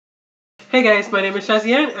Hey guys, my name is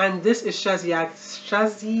Shazian and this is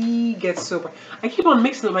Shazi Gets Sober. I keep on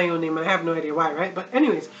mixing up my own name and I have no idea why, right? But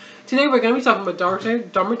anyways, today we're going to be talking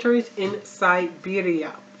about dormitories in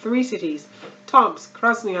Siberia. 3 cities: Tomsk,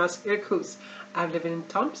 Krasnoyarsk, Irkutsk. I've lived in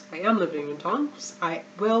Tomsk. I am living in Tomsk. I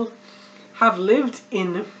will have lived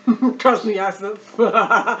in Krasnoyarsk.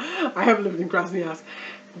 I haven't lived in Krasnoyarsk.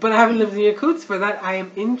 But I haven't lived in Irkutsk. For that, I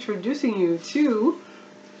am introducing you to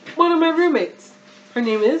one of my roommates. Her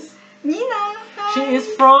name is Nina. Hi. She is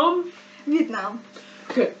from Vietnam.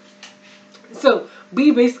 Good. So we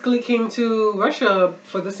basically came to Russia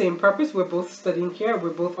for the same purpose. We're both studying here. We're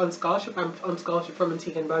both on scholarship. I'm on scholarship from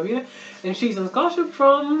Antigua and Barbuda, and she's on scholarship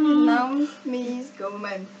from Vietnamese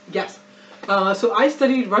government. Yes. So I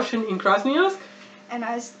studied Russian in Krasnoyarsk. And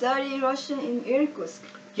I studied Russian in Irkutsk.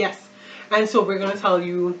 Yes. And so we're going to tell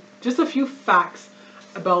you just a few facts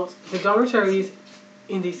about the dormitories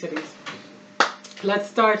in these cities. Let's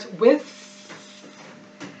start with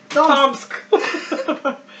Tomsk.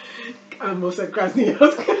 I almost said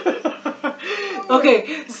Krasnoyarsk.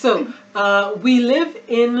 Okay, so we live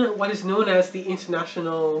in what is known as the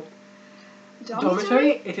International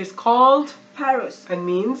Dormitory. It is called Paris. And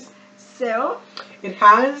means So, it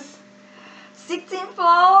has 16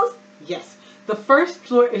 floors. Yes. The first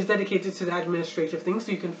floor is dedicated to the administrative things,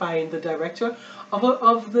 so you can find the director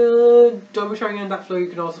of the dormitory on that floor. You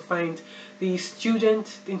can also find the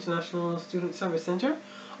International Student Service Center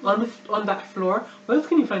on that floor. What else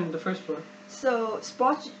can you find on the first floor? So,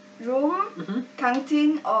 sports room,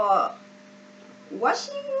 canteen, or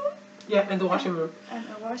washing room. Yeah, and the washing room. And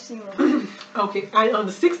a washing room. Okay, and on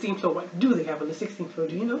the 16th floor, what do they have on the 16th floor?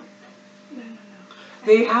 Do you know? No.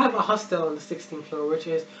 They have a hostel on the 16th floor, which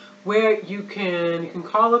is where you can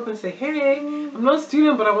call up and say, hey, I'm not a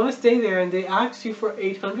student, but I want to stay there. And they ask you for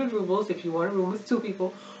 800 rubles if you want a room with 2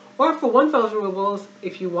 people, or for 1,000 rubles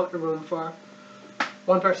if you want a room for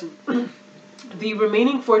 1 person. The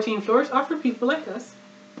remaining 14 floors are for people like us,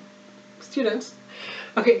 students.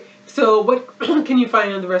 Okay, so what can you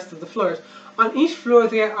find on the rest of the floors? On each floor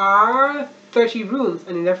there are 30 rooms,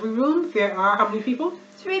 and in every room there are how many people?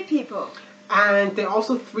 3 people. And there are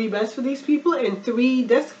also 3 beds for these people, and 3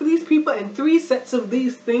 desks for these people, and 3 sets of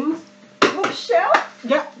these things. Bookshelf?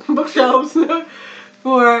 Yeah, bookshelves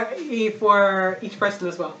for each person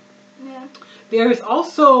as well. Yeah. There is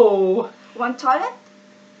also 1 toilet?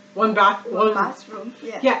 one bathroom.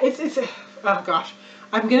 Yeah. Yeah, it's oh gosh,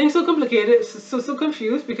 I'm getting so complicated, so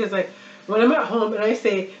confused, because like when I'm at home and I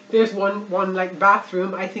say there's one like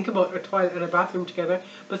bathroom, I think about a toilet and a bathroom together.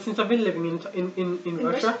 But since I've been living in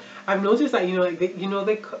Russia, I've noticed that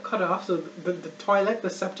they cut off, so the toilet, the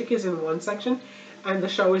septic is in one section, and the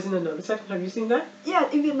shower is in another section. Have you seen that?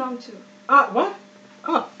 Yeah, in Vietnam too. What?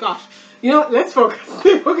 Oh gosh, let's focus.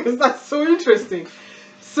 Focus. That's so interesting.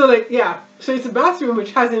 So so it's a bathroom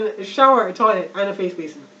which has a shower, a toilet, and a face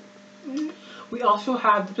basin. We also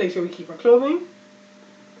have the place where we keep our clothing.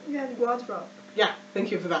 Yeah, the wardrobe. Yeah, thank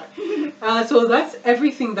you for that. So that's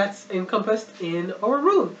everything that's encompassed in our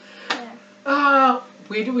room. Yeah.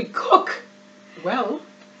 Where do we cook? Well,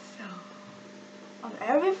 So, on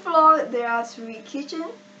every floor there are 3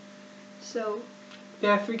 kitchens. So,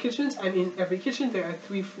 there are 3 kitchens, and in every kitchen there are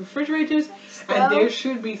 3 refrigerators, stove. and there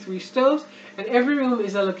should be 3 stoves, and every room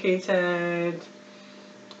is allocated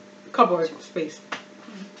cupboard space.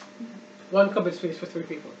 1 cupboard space for 3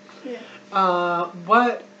 people. Yeah.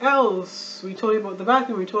 What else? We told you about the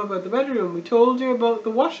bathroom, we told you about the bedroom, we told you about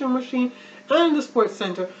the washing machine and the sports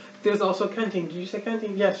center. There's also a canteen. Did you say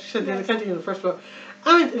canteen? Yes, she said there's a canteen on the first floor.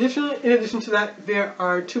 And in addition to that, there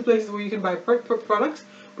are 2 places where you can buy products,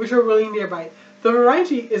 which are really nearby. The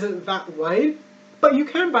variety isn't that wide, but you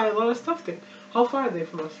can buy a lot of stuff there. How far are they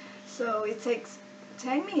from us? So it takes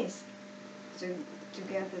 10 minutes to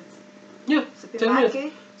get the Yeah, 10 supermarket.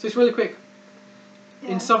 minutes. So it's really quick.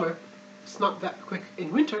 Yeah. In summer, it's not that quick.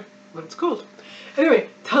 In winter, when it's cold. Anyway,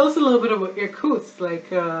 tell us a little bit about Irkutsk. Like,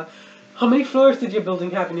 how many floors did your building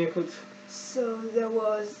have in Irkutsk? So there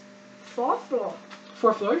was 4 floors.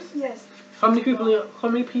 4 floors? Yes. How many people? How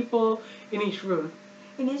many people in each room?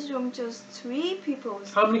 In each room, just 3 people.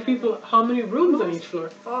 How many people? How many rooms on each floor?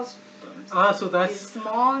 4 rooms. So that's It's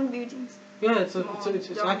small buildings. yeah. It's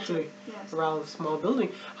actually a rather small building.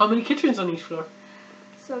 How many kitchens on each floor?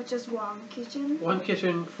 So just 1 kitchen. 1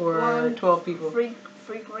 kitchen for 12 people.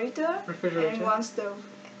 Refrigerator. And 1 stove.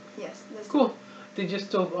 Yes. That's Cool. Did your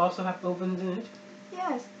stove also have ovens in it?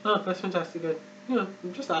 Yes. Oh, that's fantastic. Good. Yeah,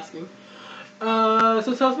 I'm just asking.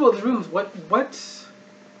 So tell us about the rooms. What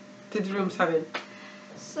did the rooms have in?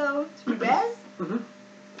 So 3 beds,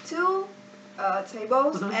 2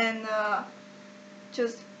 tables, and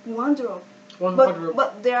just wardrobe. One wardrobe.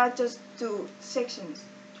 But there are just 2 sections.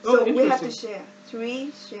 Oh, So we have to interesting. share.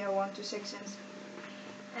 3 share 1, 2 sections.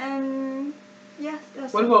 And yeah,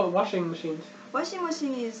 that's What it. about washing machines? Washing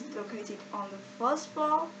machine is located on the first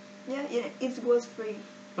floor. Yeah, it was free.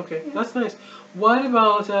 Okay, Yeah. that's nice. What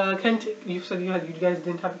about canteen? You said you guys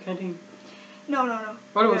didn't have a canteen. No. What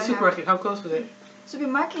We about don't supermarket? have. How close was it?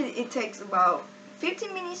 Supermarket, it takes about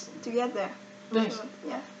 15 minutes to get there. Nice. So,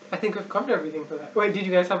 yeah. I think we've covered everything for that. Wait, did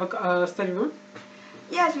you guys have a study room?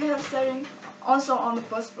 Yes, we have studying also on the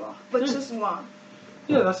first floor, but Nice. just one.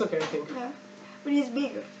 Yeah, that's okay, I think. Yeah, but it's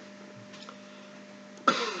bigger.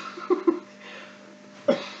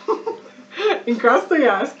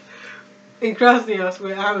 In Krasnoyarsk,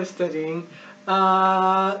 where I was studying,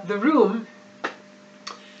 the room.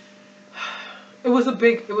 It was a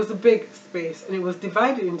big space, and it was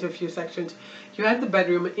divided into a few sections. You had the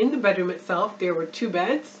bedroom. In the bedroom itself, there were 2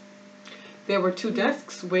 beds. There were 2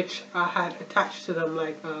 desks, which had attached to them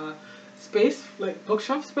like space, like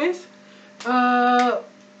bookshelf space. Then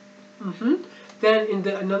in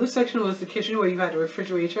another section was the kitchen, where you had a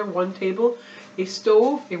refrigerator, 1 table, a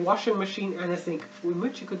stove, a washing machine, and a sink in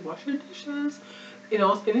which you could wash your dishes. In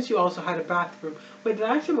it, you also had a bathroom. Wait, did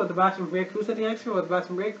I ask you about the bathroom breakouts? I didn't ask you about the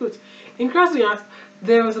bathroom breakouts. In Krasnoyarsk,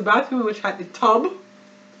 there was a bathroom which had a tub,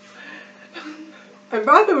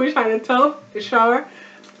 a shower,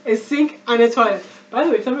 a sink, and a toilet. By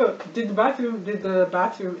the way, tell me about, did the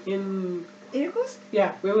bathroom in Irkutsk?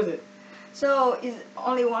 Yeah, where was it? So it's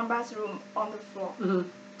only 1 bathroom on the floor.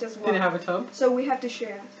 Just one. Did it have a tub? So we have to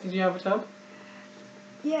share. Did you have a tub?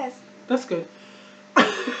 Yes. That's good. A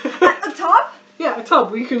tub? Yeah, a tub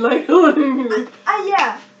where you can lie down.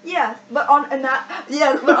 Yeah. But on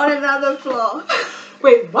another floor.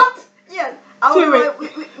 Wait, what? Yes. Wait.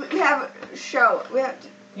 We have a shower. We have to.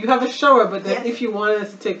 You have a shower, but then Yes. if you wanted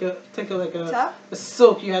to take a Tub? a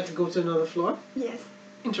soak, you had to go to another floor. Yes.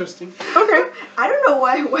 Interesting. Okay. I don't know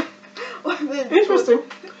why Interesting.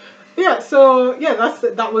 Yeah. So yeah,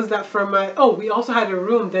 that was that from my. Oh, we also had a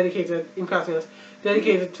room dedicated in Krasnoyarsk,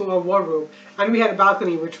 dedicated to our wardrobe, and we had a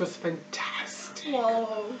balcony, which was fantastic.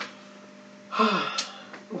 Whoa.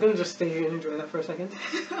 I'm gonna just stay here and enjoy that for a second.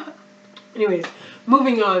 Anyways,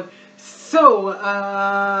 moving on. So,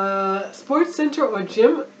 sports center or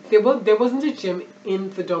gym? There wasn't a gym in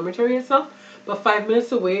the dormitory itself, but 5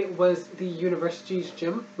 minutes away was the university's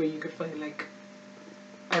gym, where you could find like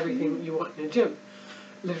everything you want in a gym,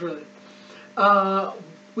 literally.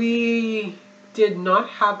 We did not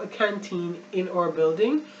have a canteen in our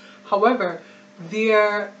building. However,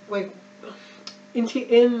 there in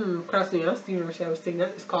Krasnoyarsk, the university I was staying at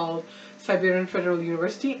is called Siberian Federal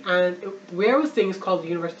University, and where I was staying is called the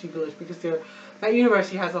University Village, because that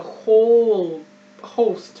university has a whole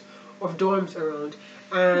host of dorms around,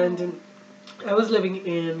 and I was living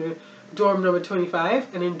in dorm number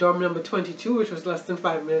 25, and in dorm number 22, which was less than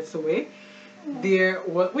 5 minutes away, there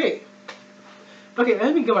was, okay,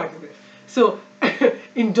 let me go back a bit. So,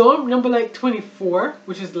 in dorm number 24,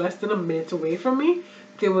 which is less than a minute away from me,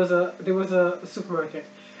 there was a supermarket.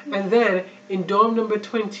 And then in dorm number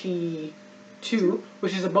 22,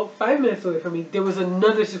 which is about 5 minutes away from me, there was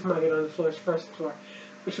another supermarket on the first floor,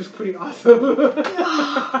 which was pretty awesome.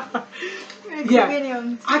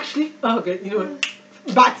 Yeah. Actually, okay, you know what?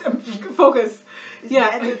 Back to focus. It's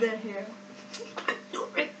Yeah. better than here.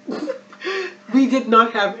 We did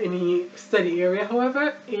not have any study area,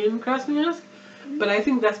 however, in Krasnoyarsk, but I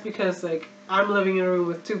think that's because I'm living in a room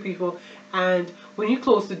with 2 people, and when you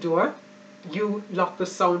close the door, you lock the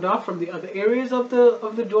sound off from the other areas of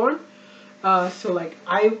the dorm. So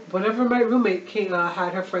whenever my roommate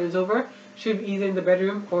had her friends over, she'd be either in the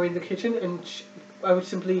bedroom or in the kitchen, and I would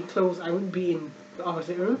simply close. I wouldn't be in the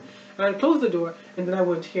opposite room, and I'd close the door, and then I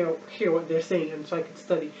wouldn't hear what they're saying, and so I could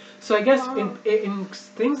study. So I guess in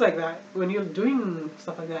things like that, when you're doing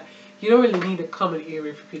stuff like that, you don't really need a common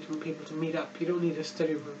area for people to meet up. You don't need a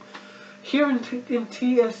study room. Here in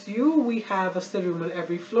TSU, we have a study room on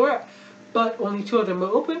every floor, but only 2 of them are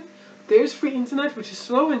open. There's free internet, which is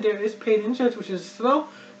slow, and there is paid internet, which is slow.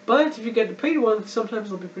 But if you get the paid one, sometimes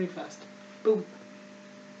it'll be pretty fast. Boom.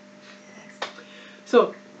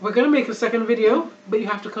 So, we're going to make a second video, but you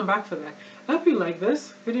have to come back for that. I hope you like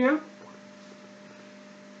this video.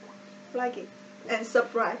 Like it. And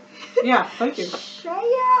subscribe. Yeah, thank you.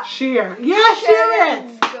 Share. Yeah, share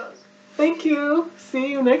it! Goes. Thank you.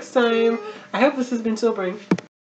 See you next time. I hope this has been sobering.